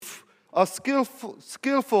A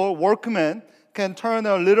skillful workman can turn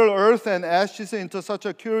a little earth and ashes into such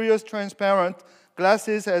a curious transparent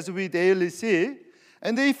glasses as we daily see.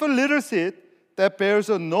 And if a little seed that bears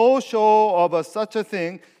no show of such a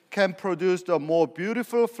thing can produce the more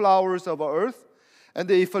beautiful flowers of earth, and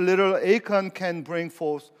if a little acorn can bring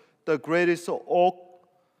forth the greatest oak,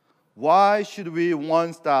 why should we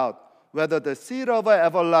once doubt whether the seed of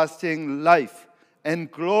everlasting life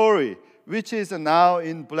and glory, which is now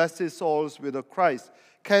in blessed souls with Christ,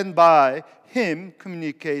 can by him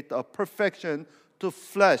communicate a perfection to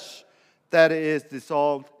flesh that is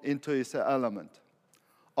dissolved into its element?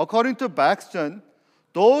 According to Baxton,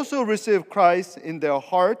 those who receive Christ in their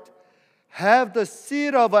heart have the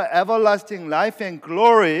seed of everlasting life and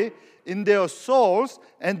glory in their souls,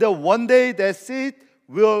 and that one day that seed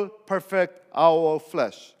will perfect our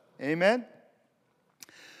flesh. Amen?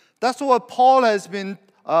 That's what Paul has been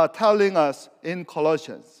telling us in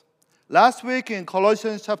Colossians. Last week in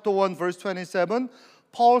Colossians chapter 1, verse 27,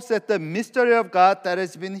 Paul said the mystery of God that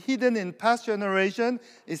has been hidden in past generation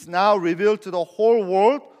is now revealed to the whole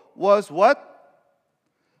world was what?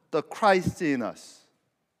 The Christ in us,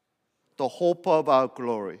 the hope of our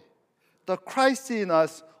glory. The Christ in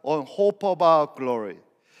us, on hope of our glory.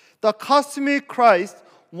 The cosmic Christ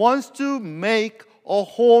wants to make a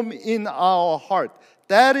home in our heart.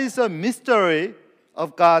 That is a mystery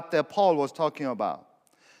of God that Paul was talking about.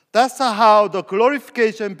 That's how the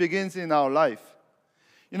glorification begins in our life.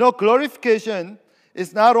 You know, glorification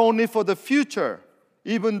is not only for the future,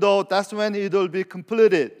 even though that's when it will be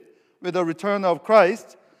completed with the return of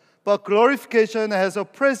Christ, but glorification has a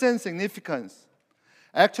present significance.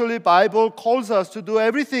 Actually, Bible calls us to do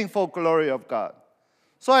everything for glory of God.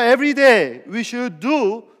 So every day we should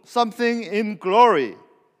do something in glory.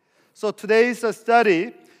 So today's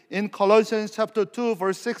study in Colossians chapter 2,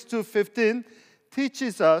 verse 6 to 15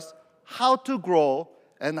 teaches us how to grow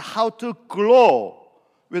and how to glow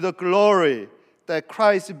with the glory that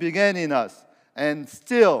Christ began in us and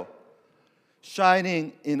still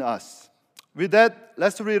shining in us. With that,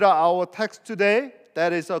 let's read our text today.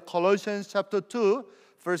 That is Colossians chapter 2,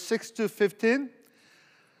 verse 6 to 15.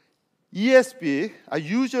 ESV, I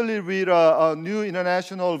usually read a New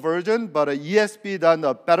International Version, but ESV done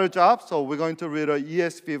a better job, so we're going to read an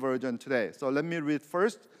ESV version today. So let me read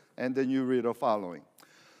first, and then you read the following.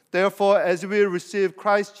 Therefore, as we receive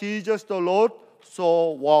Christ Jesus the Lord,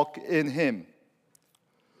 so walk in him,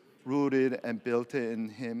 rooted and built in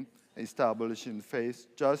him, established in faith,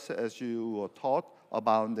 just as you were taught,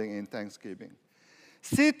 abounding in thanksgiving.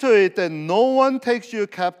 See to it that no one takes you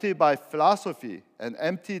captive by philosophy and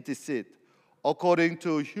empty deceit, according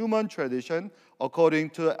to human tradition, according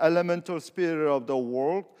to the elemental spirit of the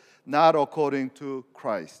world, not according to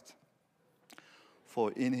Christ.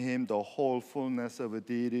 For in him the whole fullness of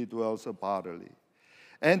deity dwells bodily.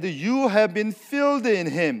 And you have been filled in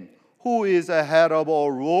him, who is a head of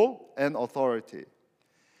all rule and authority.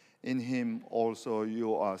 In him also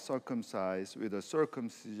you are circumcised with a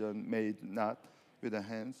circumcision made not with the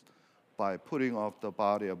hands, by putting off the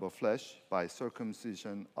body of the flesh by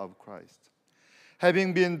circumcision of Christ.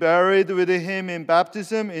 Having been buried with him in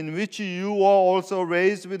baptism, in which you were also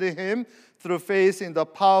raised with him through faith in the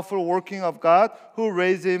powerful working of God who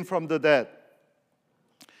raised him from the dead.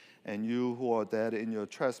 And you who are dead in your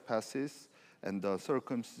trespasses and the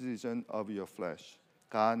circumcision of your flesh,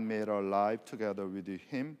 God made alive together with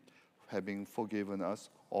him, having forgiven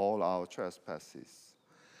us all our trespasses.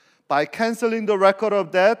 By canceling the record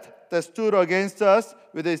of debt that stood against us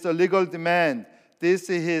with its legal demand, this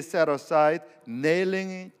he set aside,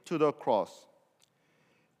 nailing it to the cross.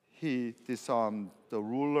 He disarmed the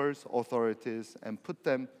rulers, authorities, and put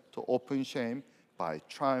them to open shame by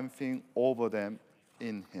triumphing over them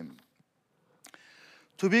in him.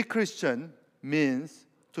 To be Christian means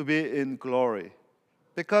to be in glory,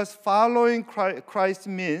 because following Christ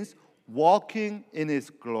means walking in his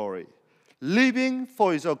glory, living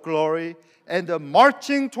for his glory, and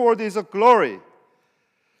marching toward his glory.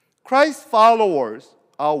 Christ's followers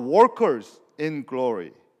are workers in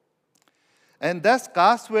glory. And that's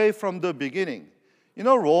God's way from the beginning. You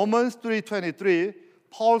know, Romans 3:23,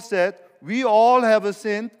 Paul said, we all have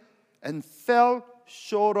sinned and fell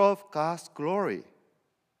short of God's glory.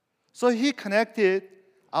 So he connected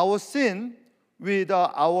our sin with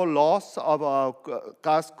our loss of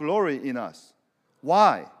God's glory in us.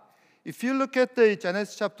 Why? If you look at the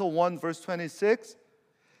Genesis chapter 1, verse 26,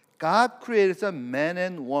 God created a man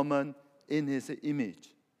and woman in his image.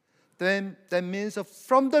 Then that means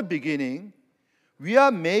from the beginning, we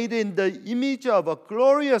are made in the image of a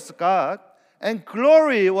glorious God, and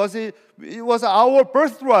glory was our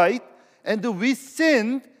birthright, and we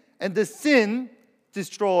sinned, and the sin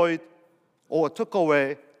destroyed or took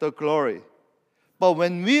away the glory. But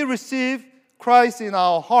when we receive Christ in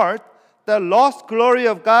our heart, the lost glory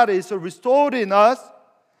of God is restored in us,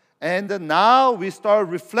 and now we start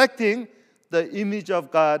reflecting the image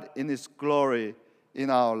of God in His glory in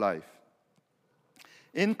our life.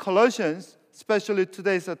 In Colossians, especially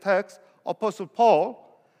today's text, Apostle Paul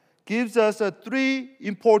gives us three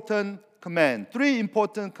important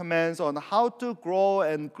commands on how to grow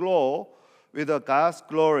and glow with God's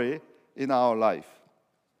glory in our life.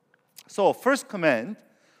 So, first command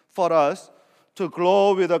for us to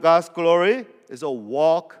glow with God's glory is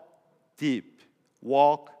walk deep.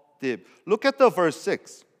 Walk deep. Look at the verse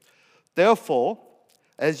 6. Therefore,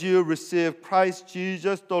 as you receive Christ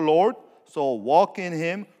Jesus the Lord, so walk in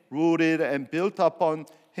Him, rooted and built upon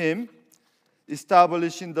Him,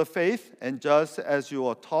 establishing the faith, and just as you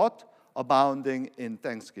are taught, abounding in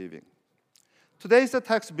thanksgiving. Today's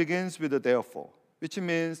text begins with a therefore, which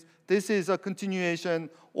means this is a continuation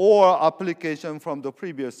or application from the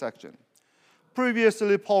previous section.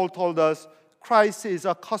 Previously, Paul told us Christ is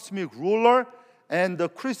a cosmic ruler and the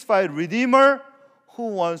crucified Redeemer who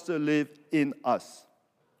wants to live in us.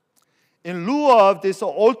 In lieu of this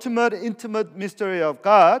ultimate, intimate mystery of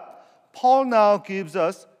God, Paul now gives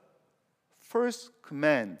us first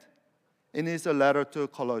command in his letter to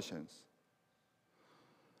Colossians.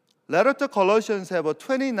 Letter to Colossians have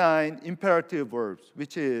 29 imperative verbs,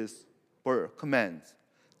 which is commands.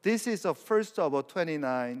 This is the first of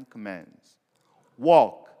 29 commands.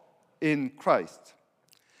 Walk in Christ.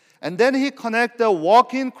 And then he connects the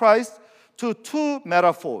walk in Christ to two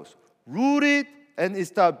metaphors, rooted and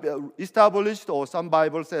established, or some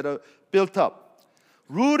Bibles said built up.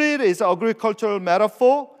 Rooted is an agricultural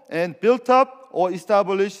metaphor, and built up or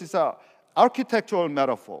established is an architectural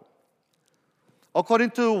metaphor.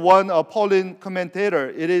 According to one Pauline commentator,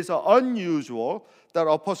 it is unusual that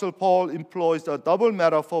Apostle Paul employs a double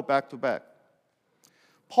metaphor back to back.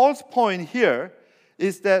 Paul's point here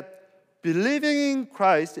is that believing in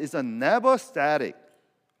Christ is never static,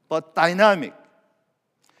 but dynamic.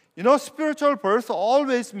 You know, spiritual birth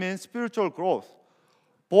always means spiritual growth.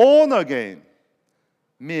 Born again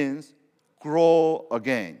means grow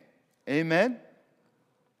again. Amen?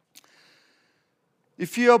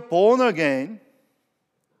 If you are born again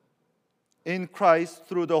in Christ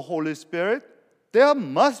through the Holy Spirit, there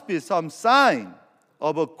must be some sign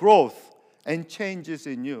of a growth and changes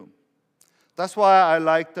in you. That's why I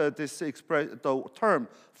like the term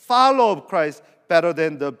follow of Christ better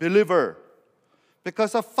than the believer.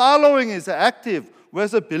 Because the following is active,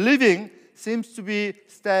 whereas the believing seems to be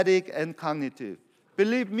static and cognitive.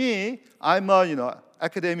 Believe me, I'm a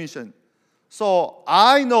academician. So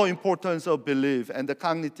I know importance of belief and the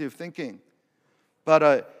cognitive thinking.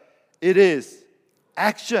 But it is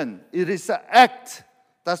action. It is an act.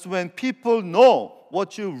 That's when people know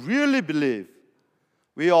what you really believe.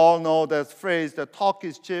 We all know that phrase that talk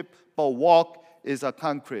is cheap, but walk is a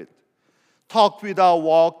concrete. Talk without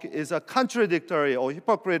walk is a contradictory or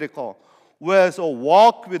hypocritical, whereas a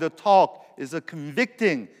walk with a talk is a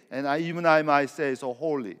convicting, and I might say so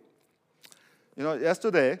holy. You know,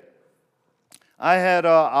 yesterday, I had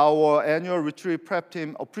our annual retreat prep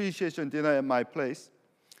team appreciation dinner at my place,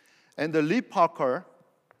 and the Lee Parker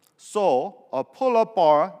saw a pull-up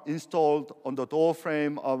bar installed on the door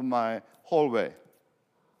frame of my hallway.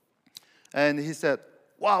 And he said,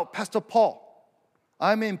 "Wow, Pastor Paul,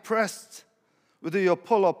 I'm impressed with your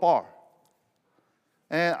pull-up bar."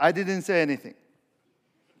 And I didn't say anything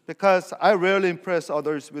because I rarely impress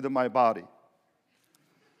others with my body.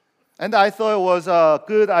 And I thought it was a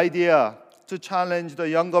good idea to challenge the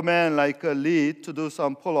younger man like Lee to do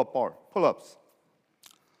some pull-ups.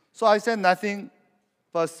 So I said nothing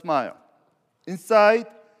but smile. Inside,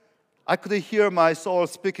 I could hear my soul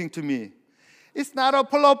speaking to me. It's not a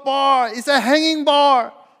pull-up bar, it's a hanging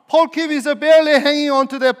bar. Paul Kim is barely hanging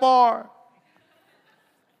onto that bar.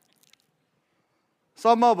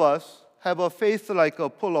 Some of us have a faith like a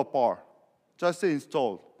pull-up bar, just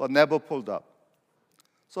installed, but never pulled up.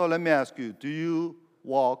 So let me ask you, do you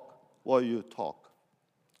walk while you talk?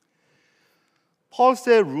 Paul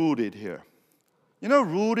said rooted here. You know,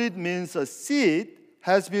 rooted means a seed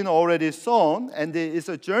has been already sown and it is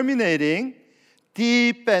germinating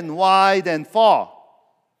deep and wide and far.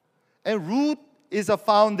 And root is a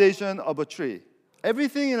foundation of a tree.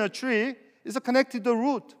 Everything in a tree is connected to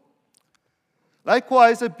root.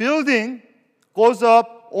 Likewise, a building goes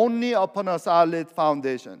up only upon a solid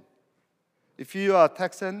foundation. If you are a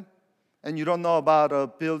Texan and you don't know about a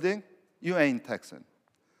building, you ain't Texan.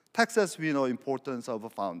 Texas, we know importance of a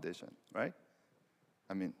foundation, right?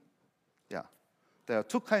 there are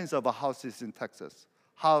two kinds of houses in Texas.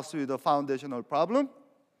 House with a foundational problem,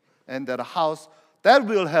 and that house that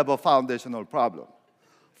will have a foundational problem.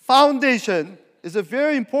 Foundation is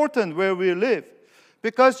very important where we live,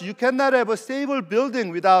 because you cannot have a stable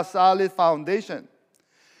building without solid foundation.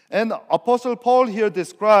 And Apostle Paul here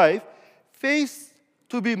describes faith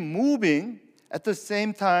to be moving at the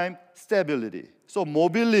same time stability. So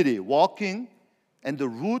mobility, walking, and the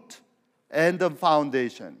root and the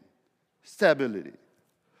foundation, stability.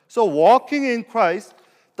 So walking in Christ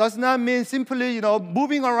does not mean simply,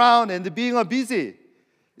 moving around and being busy.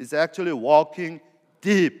 It's actually walking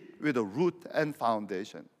deep with a root and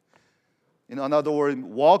foundation. In other words,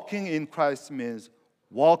 walking in Christ means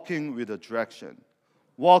walking with a direction,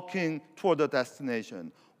 walking toward a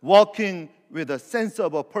destination, walking with a sense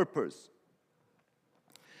of a purpose.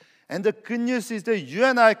 And the good news is that you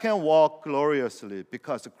and I can walk gloriously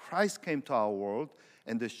because Christ came to our world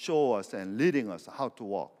and to show us and leading us how to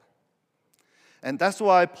walk. And that's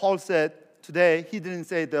why Paul said today, he didn't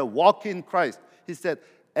say that walk in Christ. He said,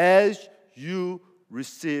 as you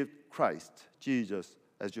received Christ, Jesus,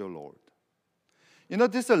 as your Lord.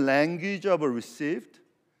 This language of a received.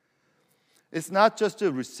 It's not just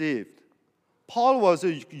a received. Paul was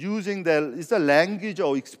using it's a language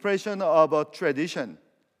or expression of a tradition.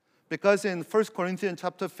 Because in 1 Corinthians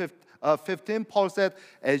chapter 15, Paul said,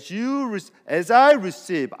 as I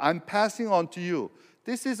receive, I'm passing on to you.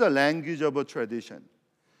 This is a language of a tradition.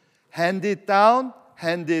 Hand it down,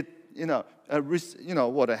 hand it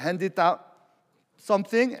down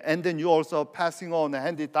something, and then you also passing on and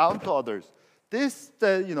hand it down to others. This,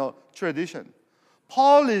 tradition.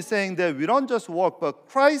 Paul is saying that we don't just walk, but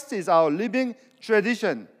Christ is our living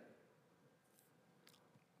tradition.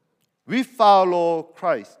 We follow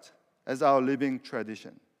Christ as our living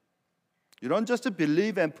tradition. You don't just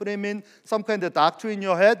believe and put him in some kind of doctrine in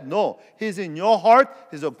your head. No, he's in your heart.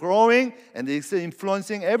 He's growing and he's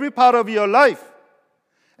influencing every part of your life.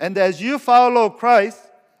 And as you follow Christ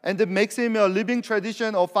and it makes him a living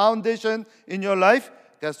tradition or foundation in your life,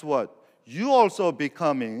 guess what? You also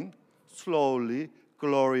becoming slowly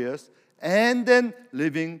glorious and then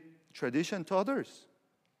living tradition to others.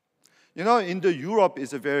 In the Europe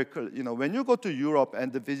is a very, when you go to Europe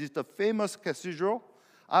and visit the famous cathedral,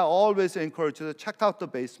 I always encourage you to check out the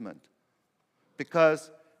basement.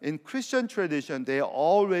 Because in Christian tradition, they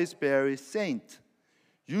always bury saint.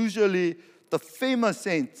 Usually the famous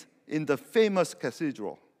saint in the famous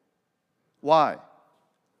cathedral. Why?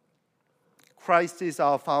 Christ is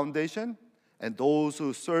our foundation, and those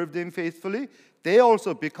who served him faithfully, they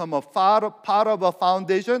also become a part of a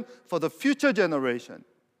foundation for the future generation.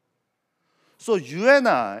 So you and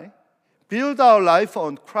I build our life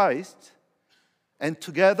on Christ, and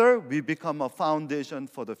together we become a foundation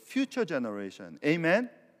for the future generation.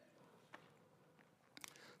 Amen?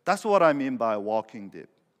 That's what I mean by walking deep.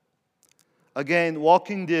 Again,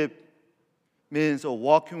 walking deep means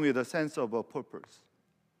walking with a sense of a purpose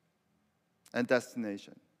and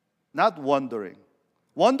destination, not wandering.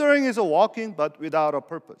 Wandering is a walking, but without a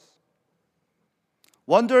purpose.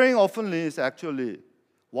 Wandering often is actually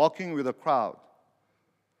walking with a crowd,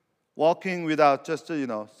 walking without just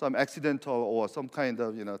some accidental or some kind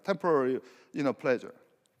of temporary pleasure.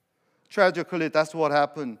 Tragically, that's what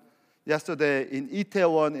happened yesterday in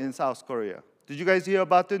Itaewon in South Korea. Did you guys hear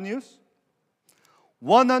about the news?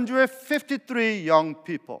 153 young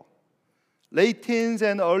people, late teens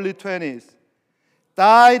and early 20s,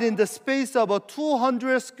 died in the space of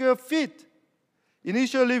 200 square feet.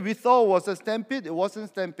 Initially, we thought it was a stampede. It wasn't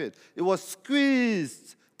stampede. It was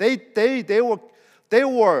squeezed. They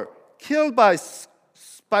were killed by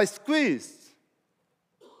squeeze.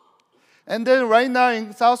 And then right now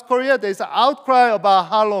in South Korea, there's an outcry about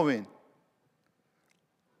Halloween.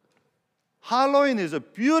 Halloween is a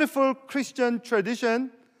beautiful Christian tradition,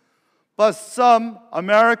 but some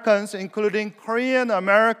Americans, including Korean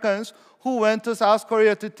Americans who went to South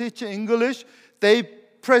Korea to teach English, they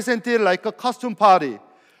presented like a costume party.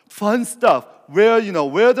 Fun stuff. Wear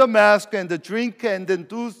the mask and the drink and then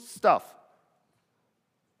do stuff.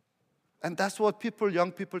 And that's what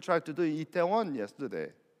young people tried to do in Itaewon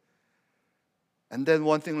yesterday. And then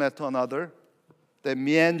one thing led to another. The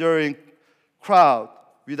meandering crowd,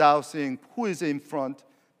 without seeing who is in front,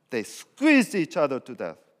 they squeezed each other to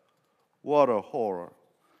death. What a horror.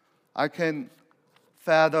 I can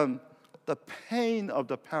fathom the pain of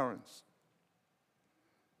the parents.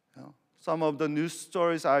 Some of the news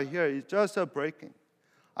stories I hear is just breaking.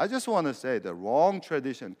 I just want to say the wrong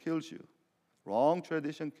tradition kills you. Wrong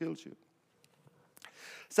tradition kills you.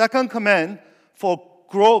 Second command for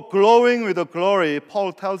glowing with the glory,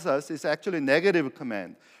 Paul tells us, is actually negative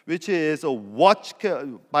command. which is a watch,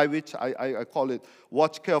 by which I call it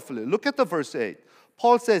watch carefully. Look at the verse 8.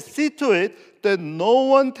 Paul says, see to it that no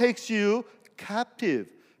one takes you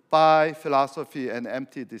captive by philosophy and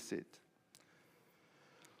empty deceit.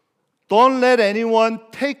 Don't let anyone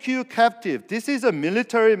take you captive. This is a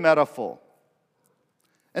military metaphor.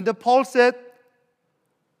 And then Paul said,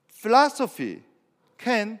 philosophy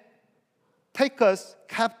can take us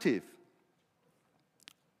captive.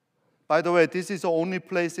 By the way, this is the only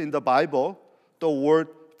place in the Bible the word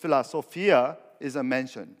philosophia is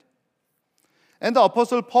mentioned. And the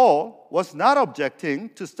Apostle Paul was not objecting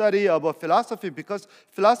to study about philosophy because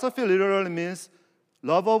philosophy literally means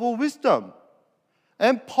love of wisdom.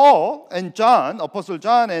 And Paul and John, Apostle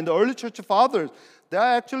John and the early church fathers, they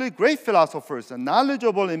are actually great philosophers and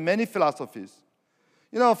knowledgeable in many philosophies.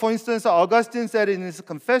 You know, for instance, Augustine said in his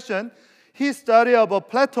confession, his study about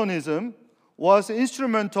Platonism was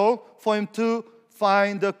instrumental for him to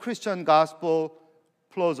find the Christian gospel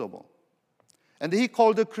plausible. And he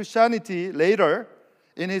called Christianity later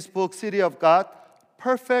in his book, City of God,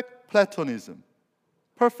 perfect Platonism.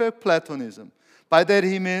 Perfect Platonism. By that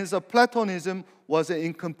he means Platonism was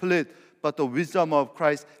incomplete, but the wisdom of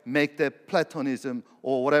Christ make that Platonism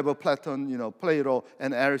or whatever Platon, Plato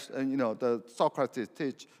and Aristotle, the Socrates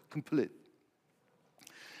teach complete.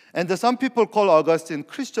 And some people call Augustine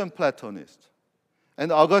Christian Platonist.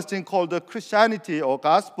 And Augustine called the Christianity or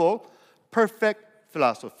gospel perfect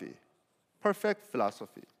philosophy. Perfect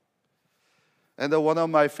philosophy. And one of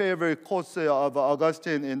my favorite quotes of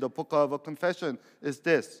Augustine in the book of Confession is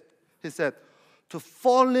this. He said, to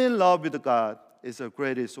fall in love with God is the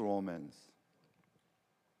greatest romance.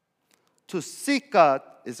 To seek God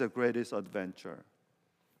is the greatest adventure.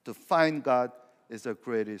 To find God is the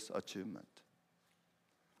greatest achievement.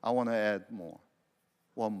 I want to add more,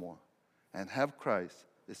 one more. And have Christ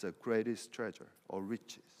is the greatest treasure or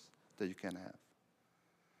riches that you can have.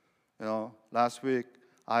 You know, last week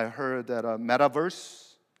I heard that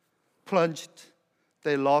Metaverse plunged.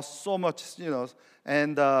 They lost so much,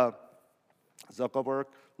 and Zuckerberg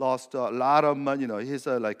lost a lot of money. He's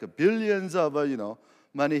like billions of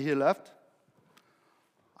money he left.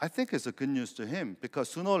 I think it's a good news to him because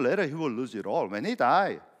sooner or later he will lose it all. When he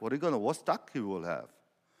dies, what stock he will have?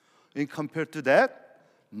 And compared to that,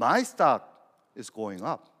 my stock is going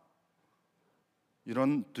up.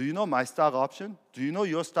 Do you know my stock option? Do you know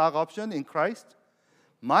your stock option in Christ?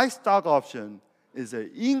 My stock option is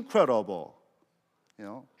incredible.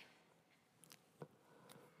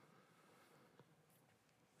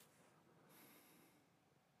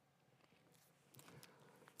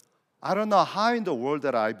 I don't know how in the world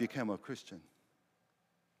that I became a Christian.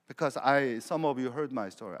 Because some of you heard my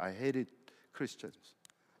story. I hated Christians.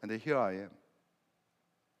 And here I am.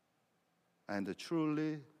 And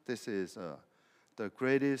truly, this is the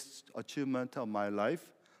greatest achievement of my life,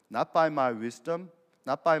 not by my wisdom,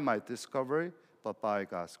 not by my discovery, but by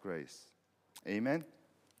God's grace. Amen?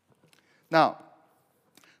 Now,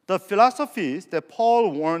 the philosophies that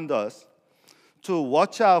Paul warned us to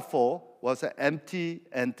watch out for was empty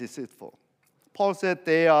and deceitful. Paul said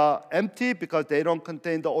they are empty because they don't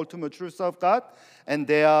contain the ultimate truth of God, and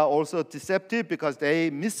they are also deceptive because they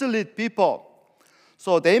mislead people.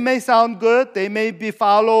 So they may sound good, they may be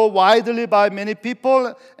followed widely by many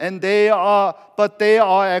people, but they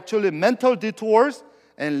are actually mental detours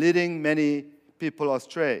and leading many people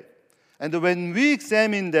astray. And when we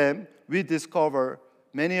examine them, we discover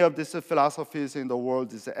many of these philosophies in the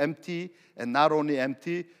world is empty, and not only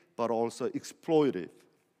empty, but also exploitive.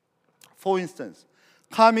 For instance,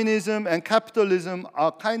 communism and capitalism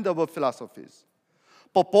are kind of philosophies,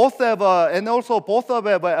 but both have an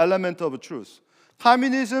element of truth.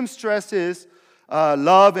 Communism stresses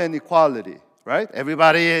love and equality, right?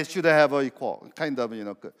 Everybody should have equal,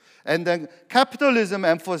 And then capitalism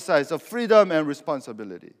emphasizes freedom and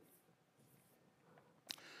responsibility.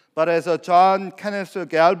 But as John Kenneth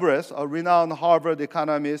Galbraith, a renowned Harvard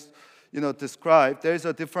economist, described, there is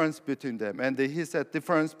a difference between them. And he said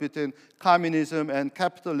difference between communism and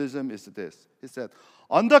capitalism is this. He said,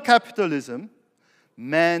 under capitalism,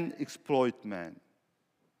 man exploit man.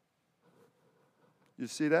 You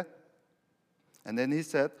see that? And then he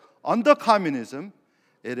said, under communism,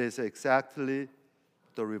 it is exactly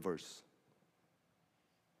the reverse.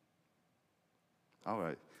 All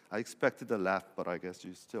right. I expected a laugh, but I guess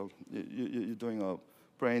you're doing a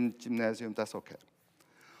brain gymnasium. That's okay.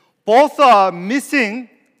 Both are missing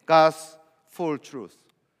God's full truth.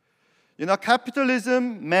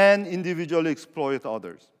 Capitalism, man individually exploit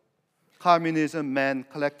others. Communism, man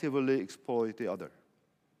collectively exploit the other.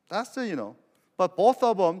 That's but both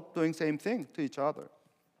of them doing same thing to each other.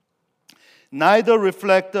 neither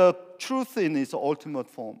reflect the truth in its ultimate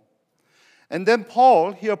form. And then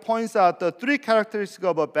Paul here points out the three characteristics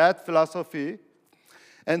of a bad philosophy,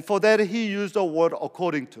 and for that he used the word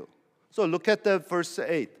according to. So look at the verse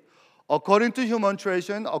 8. According to human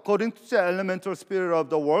tradition, according to the elemental spirit of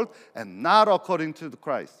the world, and not according to the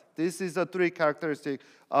Christ. This is the three characteristics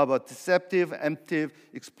of a deceptive, empty,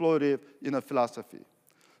 exploitive philosophy.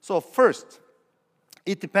 So first,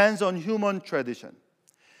 it depends on human tradition.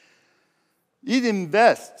 It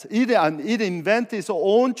invents its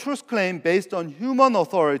own truth claim based on human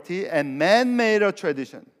authority and man-made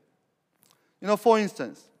tradition. For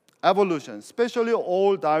instance, evolution, especially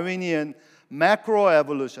old Darwinian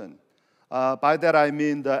macroevolution. By that I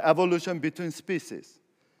mean the evolution between species.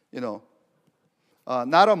 Not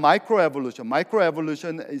a microevolution.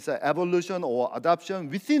 Microevolution is an evolution or adaptation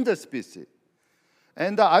within the species.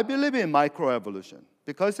 And I believe in microevolution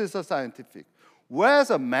because it's a scientific.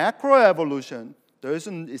 Whereas a macroevolution,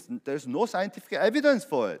 there's no scientific evidence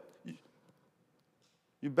for it.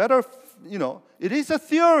 You better, it is a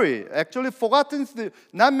theory, actually forgotten.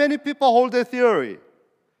 Not many people hold a theory.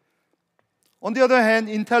 On the other hand,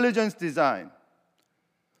 intelligence design.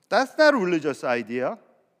 That's not a religious idea.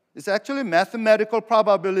 It's actually mathematical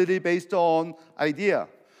probability based on idea.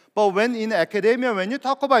 But when in academia, when you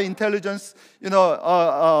talk about intelligence,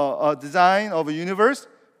 design of a universe,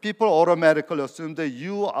 people automatically assume that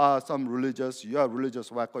you are religious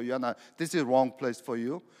wacko, you are not, this is wrong place for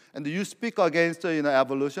you. And you speak against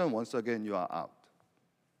evolution, once again you are out.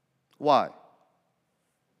 Why?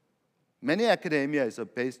 Many academia is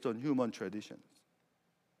based on human traditions.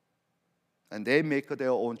 And they make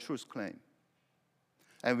their own truth claim.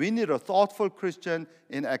 And we need a thoughtful Christian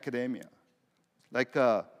in academia. Like,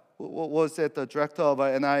 what was it, the director of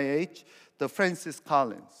NIH, the Francis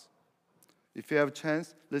Collins. If you have a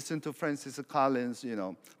chance, listen to Francis Collins,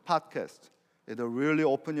 podcast. It'll really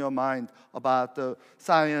open your mind about the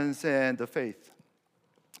science and the faith.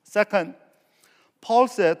 Second, Paul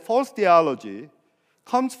said false theology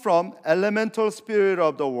comes from elemental spirit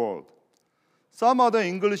of the world. Some other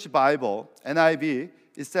English Bible, NIV,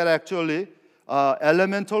 it said actually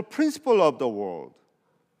elemental principle of the world.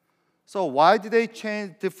 So why did they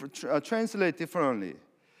translate differently?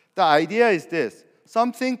 The idea is this.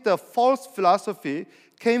 Some think the false philosophy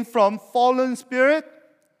came from fallen spirit.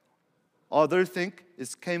 Others think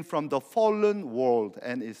it came from the fallen world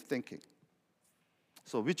and its thinking.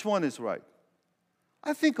 So which one is right?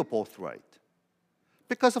 I think both right.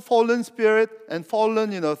 Because a fallen spirit and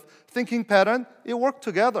fallen, thinking pattern, it work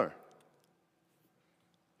together.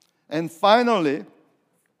 And finally,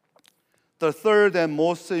 the third and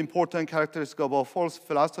most important characteristic of a false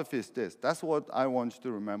philosophy is this. That's what I want you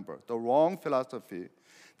to remember. The wrong philosophy,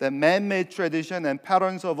 the man-made tradition and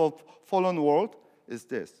patterns of a fallen world is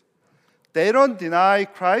this. They don't deny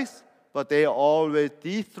Christ, but they always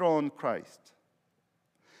dethrone Christ.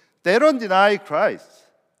 They don't deny Christ.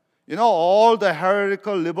 All the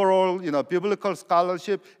heretical, liberal, biblical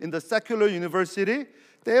scholarship in the secular university,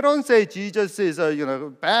 they don't say Jesus is,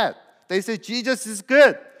 bad. They say Jesus is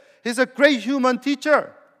good. He's a great human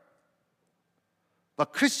teacher.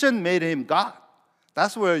 But Christian made him God.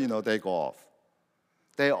 That's where, they go off.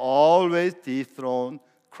 They always dethrone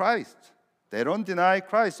Christ. They don't deny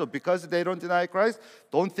Christ. So because they don't deny Christ,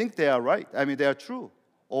 don't think they are right. They are true.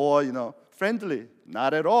 Or, friendly.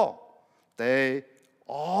 Not at all. They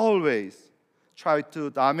always try to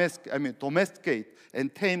domesticate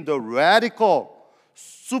and tame the radical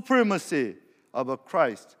supremacy of a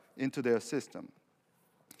Christ into their system.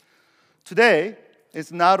 Today,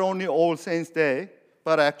 it's not only All Saints' Day,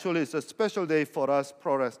 but actually it's a special day for us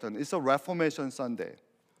Protestants. It's a Reformation Sunday.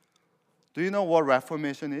 Do you know what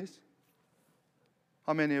Reformation is?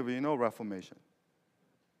 How many of you know Reformation?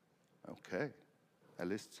 Okay, at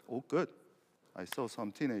least, good. I saw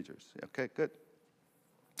some teenagers. Okay, good.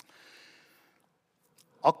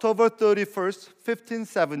 October 31st,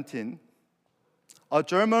 1517, a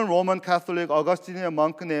German Roman Catholic Augustinian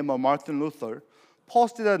monk named Martin Luther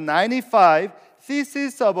posted 95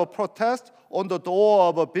 theses of a protest on the door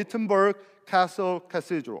of a Wittenberg Castle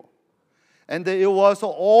Cathedral. And it was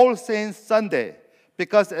All Saints Sunday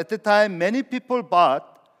because at the time many people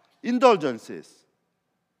bought indulgences.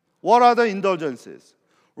 What are the indulgences?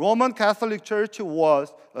 Roman Catholic Church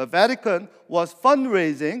Vatican was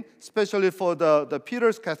fundraising, especially for the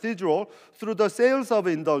Peter's Cathedral, through the sales of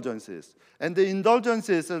indulgences. And the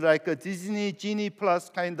indulgences are like a Disney Genie Plus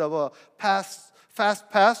kind of a fast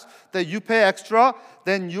pass that you pay extra,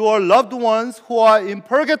 then your loved ones who are in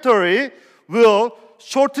purgatory will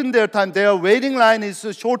shorten their time. Their waiting line is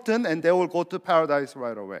shortened and they will go to paradise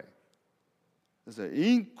right away. It's an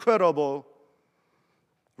incredible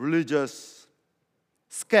religious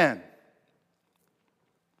scam.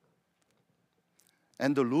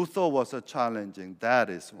 And Luther was challenging, that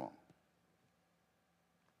is wrong.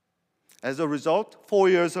 As a result, 4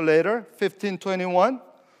 years later, 1521,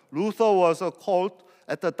 Luther was called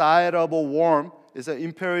at the Diet of Worms, it's an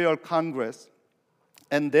imperial congress.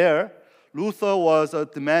 And there, Luther was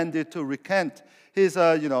demanded to recant his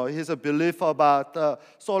belief about the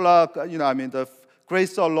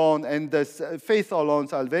grace alone and the faith alone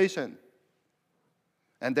salvation.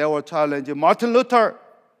 And they were challenging, Martin Luther,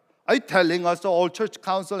 are you telling us the old church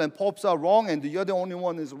council and popes are wrong and you're the only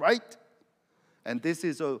one who's right? And this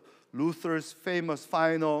is Luther's famous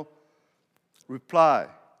final reply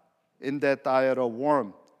in that Diet of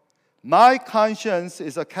Worms. My conscience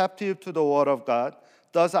is a captive to the word of God.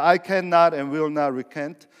 Thus I cannot and will not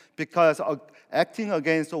recant, because acting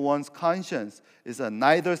against one's conscience is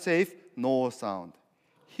neither safe nor sound.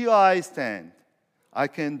 Here I stand. I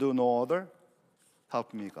can do no other.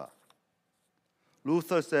 Help me, God.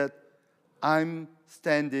 Luther said, I'm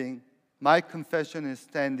standing, my confession is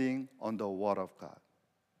standing on the word of God.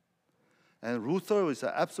 And Luther was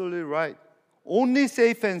absolutely right. Only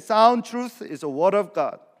safe and sound truth is the word of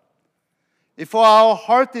God. If our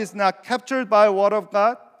heart is not captured by the word of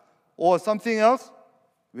God or something else,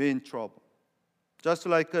 we're in trouble. Just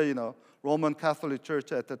like Roman Catholic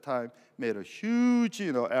Church at the time made a huge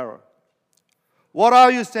error. What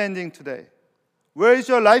are you standing today? Where is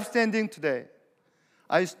your life standing today?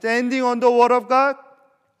 Are you standing on the word of God?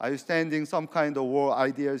 Are you standing some kind of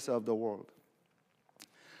ideas of the world?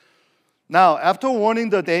 Now, after warning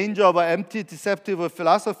the danger of empty, deceptive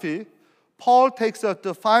philosophy, Paul takes us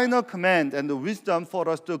the final command and the wisdom for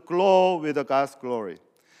us to glow with God's glory.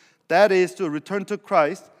 That is to return to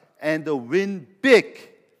Christ and win big.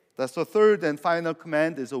 That's the third and final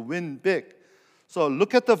command, is to win big. So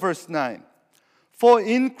look at the verse 9. For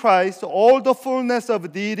in Christ all the fullness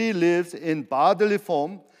of deity lives in bodily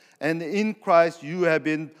form, and in Christ you have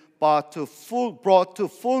been brought to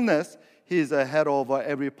fullness. He is the head over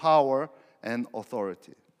every power and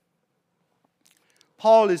authority.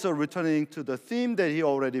 Paul is returning to the theme that he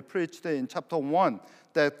already preached in chapter 1,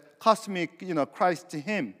 that cosmic Christ to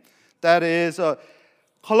him. That is,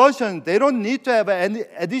 Colossians, they don't need to have any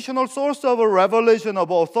additional source of a revelation of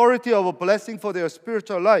authority, of a blessing for their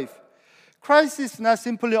spiritual life. Christ is not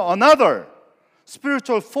simply another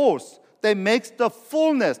spiritual force that makes the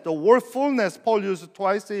fullness, the word fullness Paul used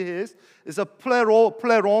twice in his, is a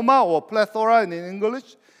pleroma or plethora in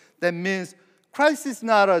English. That means Christ is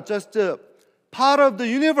not just a part of the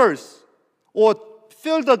universe or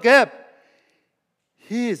fill the gap.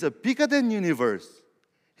 He is bigger than universe.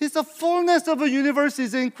 He's the fullness of the universe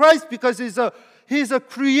is in Christ because he's a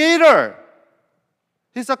creator.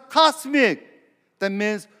 He's a cosmic. That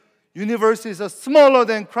means universe is smaller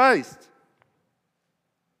than Christ.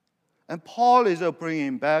 And Paul is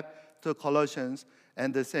bringing back to Colossians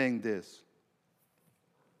and saying this.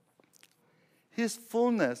 His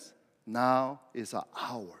fullness now is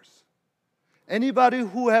ours. Anybody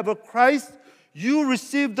who have a Christ, you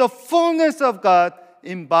receive the fullness of God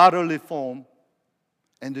in bodily form,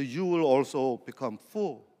 and you will also become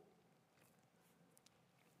full.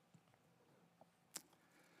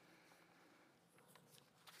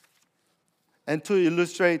 And to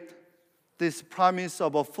illustrate this promise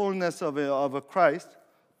of a fullness of a Christ,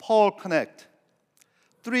 Paul connects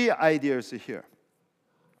three ideas here.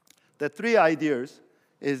 The three ideas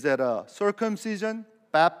is that circumcision,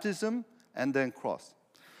 baptism, and then cross.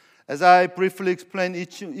 As I briefly explain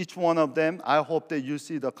each one of them, I hope that you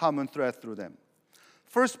see the common thread through them.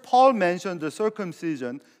 First, Paul mentioned the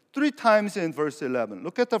circumcision 3 times in verse 11.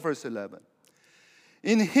 Look at the verse 11.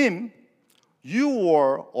 In him, you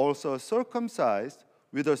were also circumcised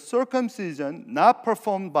with a circumcision not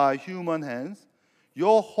performed by human hands.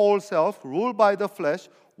 Your whole self, ruled by the flesh,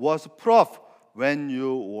 was proof when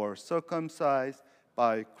you were circumcised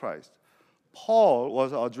by Christ. Paul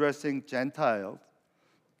was addressing Gentiles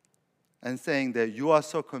and saying that you are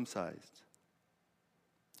circumcised.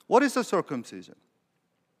 What is a circumcision?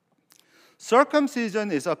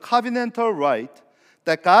 Circumcision is a covenantal rite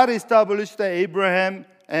that God established to Abraham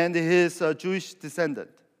and his Jewish descendant.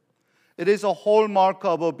 It is a hallmark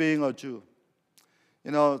of being a Jew.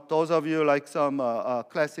 Those of you like some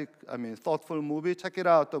classic, thoughtful movie, check it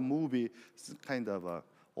out. The movie, it's kind of an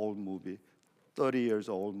old movie, 30 years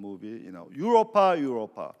old movie.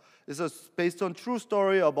 Europa. It's based on true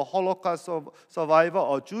story of a Holocaust survivor,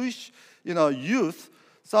 a Jewish, youth.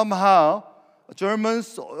 Somehow,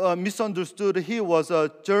 Germans misunderstood he was a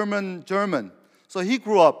German. So he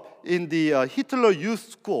grew up in the Hitler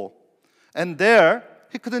Youth School. And there,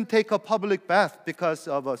 he couldn't take a public bath because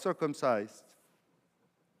of a circumcised,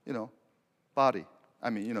 body. I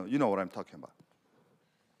mean, you know what I'm talking about.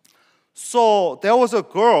 So there was a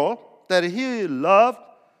girl that he loved,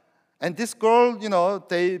 and this girl,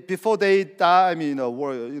 before they die, I mean,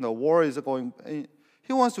 war is going.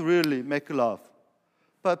 He wants to really make love,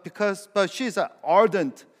 but she's an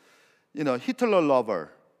ardent, Hitler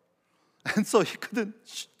lover, and so he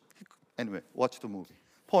couldn't. Anyway, watch the movie.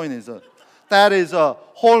 Point is, that is a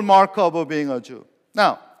hallmark of being a Jew.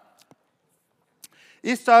 Now,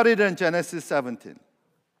 it started in Genesis 17.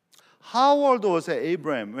 How old was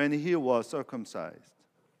Abraham when he was circumcised?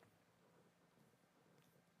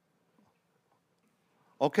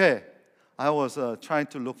 Okay, I was trying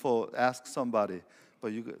to ask somebody,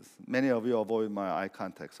 but many of you avoid my eye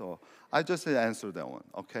contact, so I just answered that one,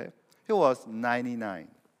 okay? He was 99.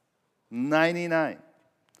 99.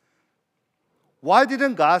 Why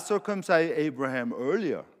didn't God circumcise Abraham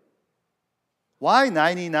earlier? Why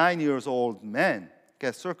 99 years old man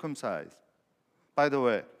get circumcised? By the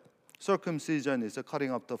way, circumcision is a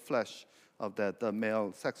cutting of the flesh of the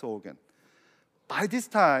male sex organ. By this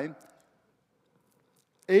time,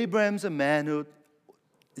 Abraham's manhood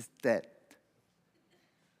is dead.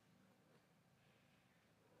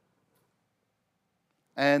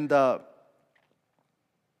 And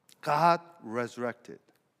God resurrected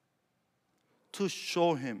to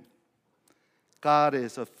show him God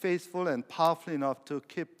is faithful and powerful enough to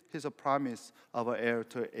keep his promise of an heir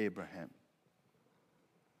to Abraham.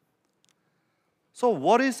 So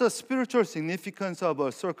what is the spiritual significance of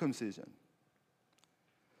a circumcision?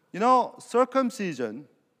 Circumcision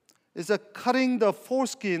is a cutting the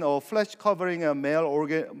foreskin or flesh covering a male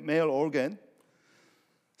organ.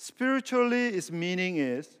 Spiritually, its meaning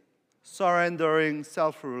is surrendering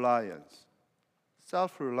self-reliance.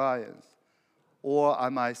 Self-reliance, or I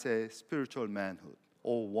might say spiritual manhood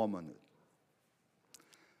or womanhood.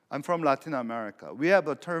 I'm from Latin America. We have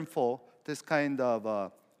a term for this kind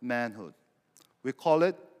of manhood. We call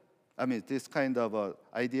it, this kind of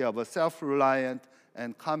idea of a self-reliant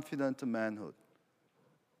and confident manhood.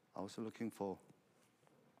 I was looking for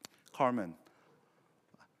Carmen.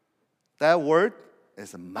 That word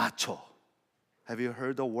is macho. Have you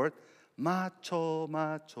heard the word? Macho,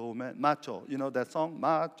 macho man. Macho. You know that song?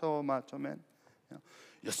 Macho, macho man.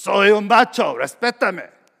 Yo soy un macho, respétame.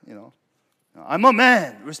 I'm a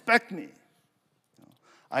man, respect me.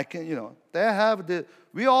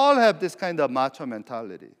 We all have this kind of macho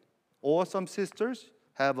mentality. Or some sisters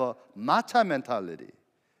have a macha mentality.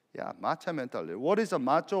 Yeah, macha mentality. What is a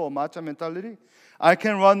macho or macha mentality? I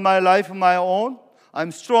can run my life on my own.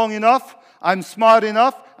 I'm strong enough. I'm smart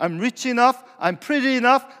enough. I'm rich enough. I'm pretty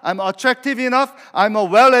enough. I'm attractive enough. I'm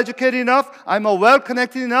well-educated enough. I'm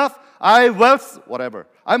well-connected enough. Whatever.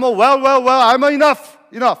 I'm enough.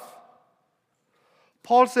 Enough.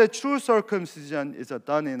 Paul said true circumcision is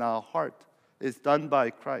done in our heart. It's done by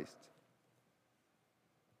Christ.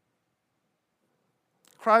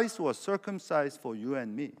 Christ was circumcised for you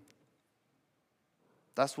and me.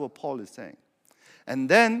 That's what Paul is saying. And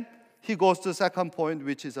then he goes to the second point,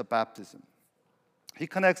 which is a baptism. He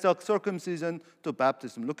connects the circumcision to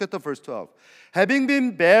baptism. Look at the verse 12. Having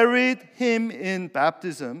been buried him in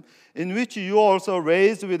baptism, in which you also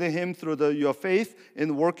raised with him through your faith in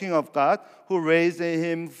the working of God, who raised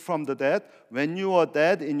him from the dead, when you were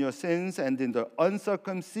dead in your sins and in the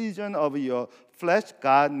uncircumcision of your flesh,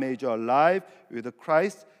 God made you alive with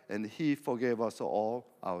Christ, and he forgave us all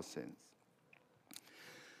our sins.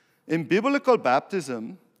 In biblical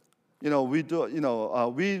baptism, we do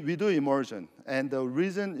immersion, and the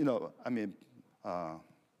reason,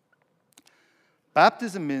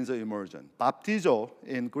 baptism means immersion. Baptizo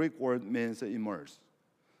in Greek word means immerse,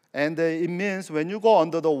 and it means when you go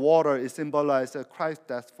under the water, it symbolizes Christ's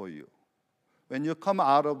death for you. When you come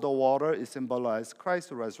out of the water, it symbolizes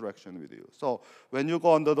Christ's resurrection with you. So when you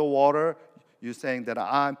go under the water, you're saying that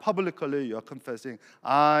you're confessing,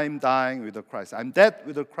 I'm dying with Christ. I'm dead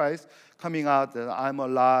with Christ, coming out that I'm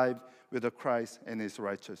alive with Christ and his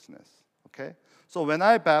righteousness. Okay? So when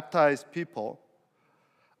I baptize people,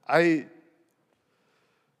 I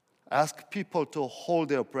ask people to hold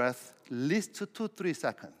their breath at least 2-3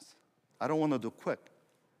 seconds. I don't want to do quick,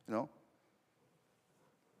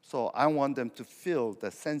 So I want them to feel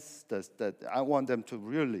the sense that I want them to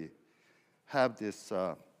really have this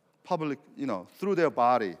public, through their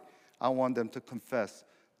body. I want them to confess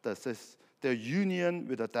their union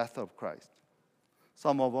with the death of Christ.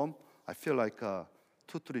 Some of them, I feel like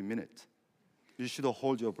 2-3 minutes. You should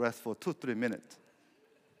hold your breath for 2-3 minutes.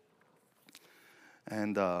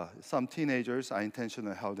 And some teenagers, I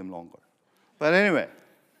intentionally held them longer. But anyway,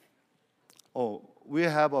 we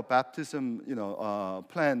have a baptism,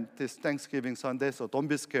 plan this Thanksgiving Sunday, so don't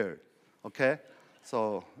be scared, okay?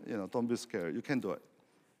 So, don't be scared. You can do it.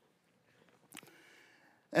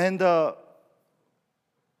 And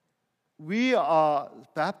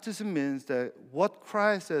baptism means that what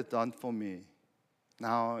Christ has done for me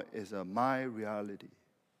now is my reality.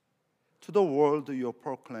 To the world you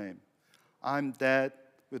proclaim, I'm dead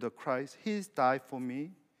with Christ. He's died for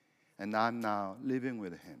me, and I'm now living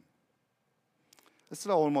with Him. It's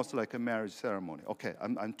almost like a marriage ceremony. Okay,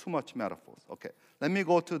 I'm too much metaphors. Okay, let me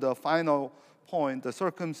go to the final point, the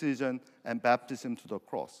circumcision and baptism to the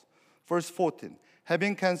cross. Verse 14,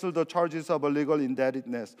 having canceled the charges of a legal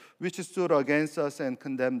indebtedness which stood against us and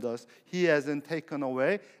condemned us, He hasn't taken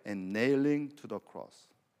away and nailing to the cross.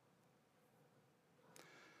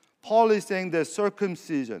 Paul is saying that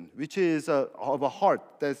circumcision, which is of a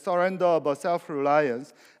heart, the surrender of a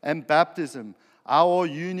self-reliance, and baptism, our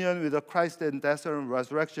union with Christ and death and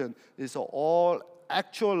resurrection, is all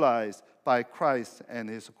actualized by Christ and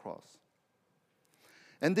His cross.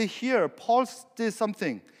 And here, Paul did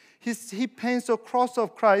something. He paints the cross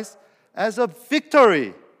of Christ as a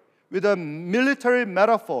victory with a military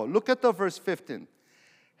metaphor. Look at the verse 15.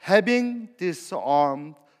 Having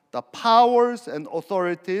disarmed the powers and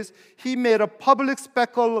authorities, He made a public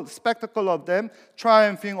spectacle of them,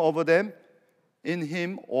 triumphing over them in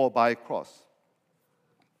Him or by cross.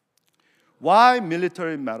 Why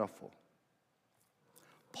military metaphor?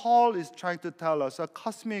 Paul is trying to tell us a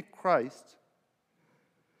cosmic Christ,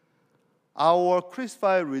 our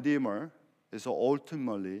crucified Redeemer, is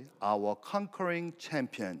ultimately our conquering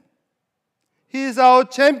champion. He is our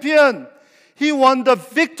champion. He won the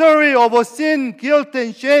victory over sin, guilt,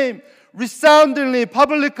 and shame, resoundingly,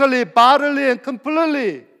 publicly, bodily, and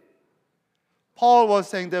completely. Paul was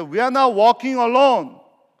saying that we are not walking alone.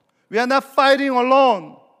 We are not fighting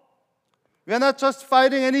alone. We are not just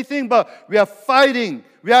fighting anything, but we are fighting.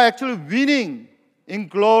 We are actually winning in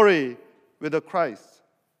glory with the Christ.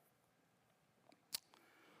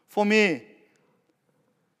 For me,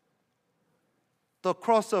 the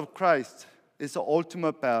cross of Christ is the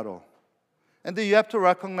ultimate battle. And then you have to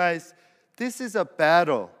recognize this is a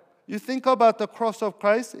battle. You think about the cross of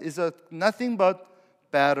Christ is nothing but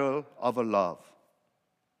battle of love.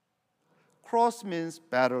 Cross means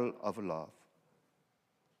battle of love.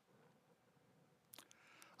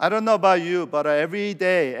 I don't know about you, but every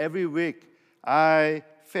day, every week, I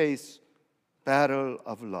face battle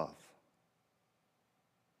of love.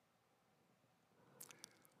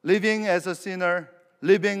 Living as a sinner,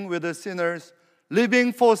 living with the sinners,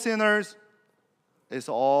 living for sinners, is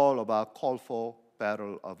all about call for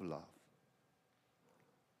battle of love.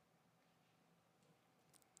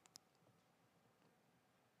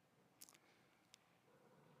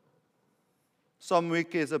 Some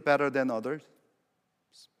week is better than others,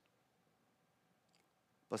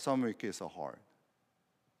 but some week is hard.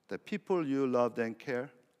 The people you love and care,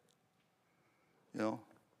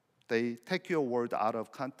 they take your word out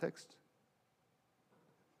of context.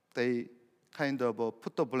 They kind of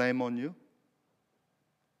put the blame on you.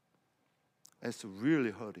 It's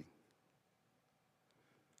really hurting.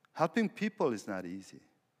 Helping people is not easy.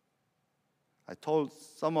 I told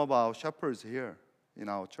some of our shepherds here in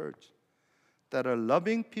our church that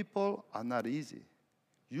loving people are not easy.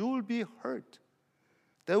 You will be hurt.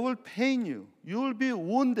 They will pain you. You will be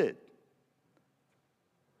wounded.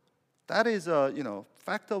 That is a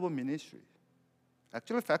fact of a ministry.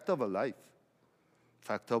 Actually, fact of a life.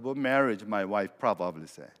 Fact of a marriage, my wife probably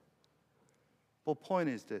say. But point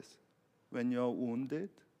is this. When you're wounded,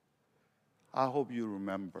 I hope you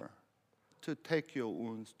remember to take your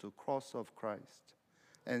wounds to the cross of Christ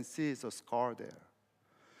and see the scar there.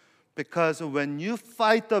 Because when you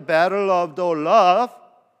fight the battle of the love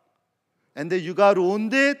and then you got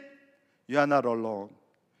wounded, you are not alone.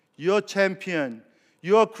 Your champion,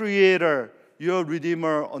 your creator, your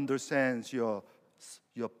redeemer understands your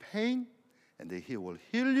pain, and then he will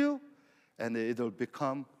heal you, and it will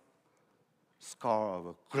become scar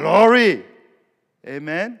of glory.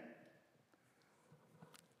 Amen.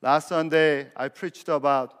 Last Sunday, I preached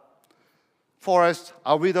about Forrest,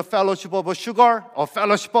 are we the fellowship of a sugar or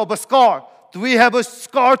fellowship of a scar? Do we have a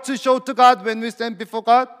scar to show to God when we stand before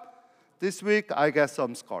God? This week, I got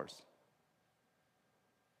some scars.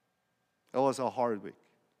 It was a hard week.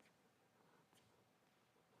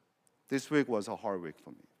 This week was a hard week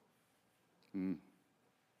for me.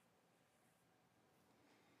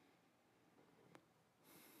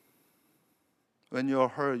 When you're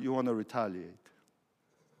hurt, you want to retaliate.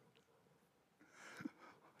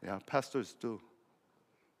 Yeah, pastors do.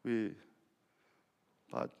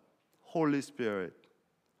 But Holy Spirit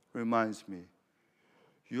reminds me,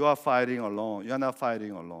 You are fighting alone. You are not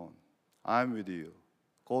fighting alone. I'm with you.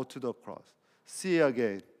 Go to the cross. See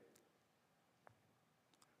again.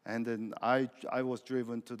 And then I was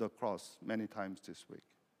driven to the cross many times this week.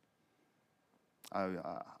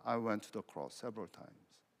 I went to the cross several times.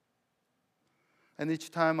 And each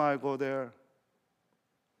time I go there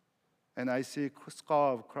and I see the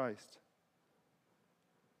scar of Christ,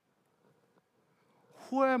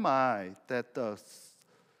 who am I that the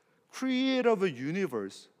creator of the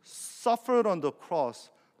universe suffered on the cross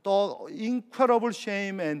the incredible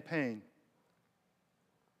shame and pain?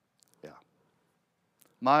 Yeah.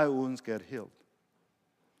 My wounds get healed.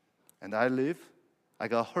 And I live. I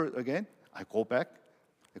got hurt again. I go back.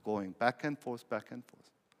 I'm going back and forth, back and forth.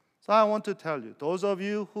 So I want to tell you, those of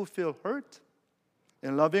you who feel hurt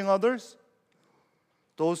in loving others,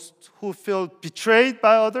 those who feel betrayed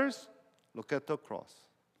by others, look at the cross.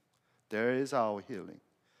 There is our healing.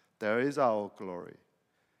 There is our glory.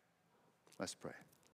 Let's pray.